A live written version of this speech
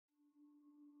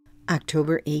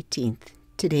October 18th,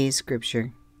 today's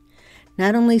scripture.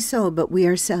 Not only so, but we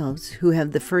ourselves, who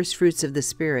have the first fruits of the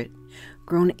Spirit,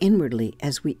 groan inwardly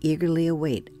as we eagerly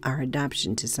await our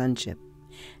adoption to sonship,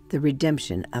 the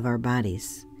redemption of our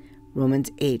bodies. Romans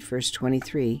 8, verse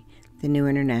 23, the New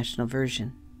International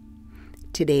Version.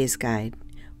 Today's guide.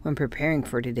 When preparing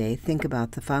for today, think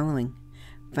about the following: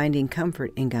 finding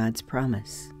comfort in God's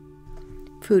promise.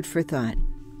 Food for thought.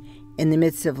 In the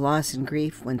midst of loss and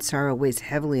grief, when sorrow weighs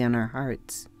heavily on our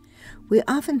hearts, we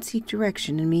often seek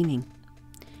direction and meaning.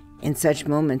 In such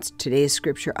moments, today's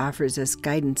scripture offers us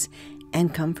guidance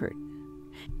and comfort.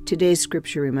 Today's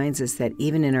scripture reminds us that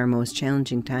even in our most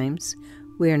challenging times,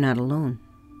 we are not alone.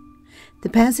 The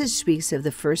passage speaks of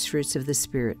the first fruits of the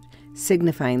Spirit,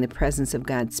 signifying the presence of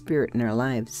God's Spirit in our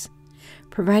lives,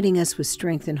 providing us with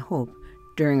strength and hope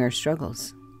during our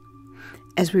struggles.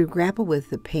 As we grapple with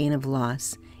the pain of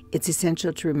loss, it's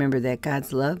essential to remember that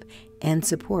God's love and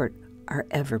support are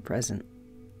ever present.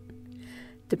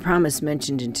 The promise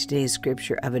mentioned in today's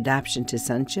scripture of adoption to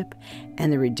sonship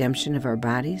and the redemption of our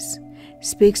bodies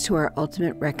speaks to our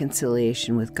ultimate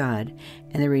reconciliation with God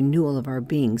and the renewal of our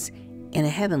beings in a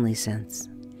heavenly sense.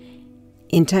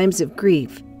 In times of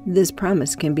grief, this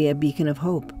promise can be a beacon of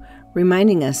hope,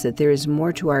 reminding us that there is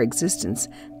more to our existence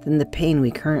than the pain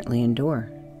we currently endure.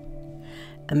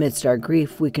 Amidst our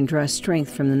grief, we can draw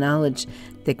strength from the knowledge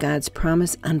that God's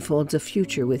promise unfolds a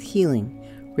future with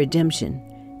healing, redemption,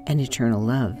 and eternal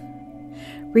love.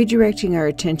 Redirecting our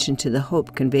attention to the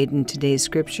hope conveyed in today's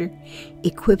scripture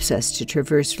equips us to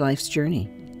traverse life's journey.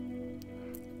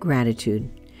 Gratitude.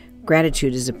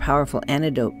 Gratitude is a powerful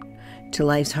antidote to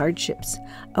life's hardships,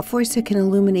 a force that can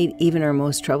illuminate even our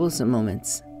most troublesome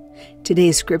moments.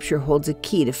 Today's scripture holds a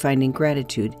key to finding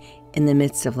gratitude in the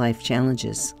midst of life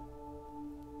challenges.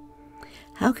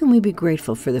 How can we be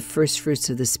grateful for the first fruits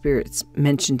of the Spirit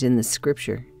mentioned in the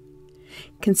scripture?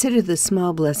 Consider the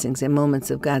small blessings and moments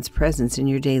of God's presence in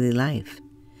your daily life.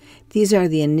 These are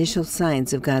the initial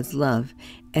signs of God's love,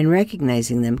 and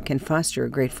recognizing them can foster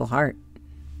a grateful heart.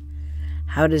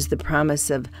 How does the promise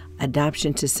of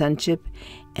adoption to sonship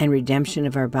and redemption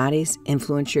of our bodies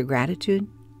influence your gratitude?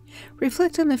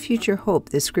 Reflect on the future hope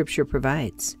this scripture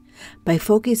provides. By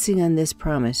focusing on this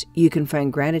promise, you can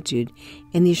find gratitude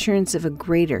in the assurance of a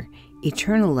greater,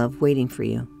 eternal love waiting for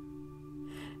you.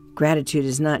 Gratitude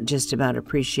is not just about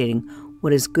appreciating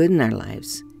what is good in our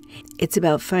lives. It's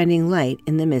about finding light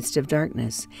in the midst of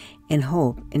darkness and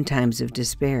hope in times of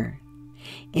despair.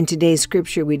 In today's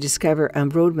scripture, we discover a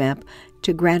roadmap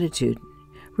to gratitude,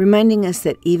 reminding us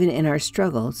that even in our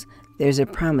struggles, there's a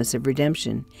promise of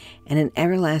redemption and an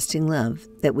everlasting love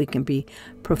that we can be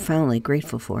profoundly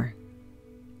grateful for.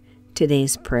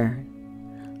 Today's prayer.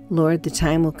 Lord, the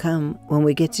time will come when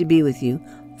we get to be with you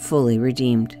fully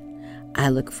redeemed. I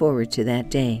look forward to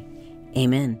that day.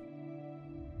 Amen.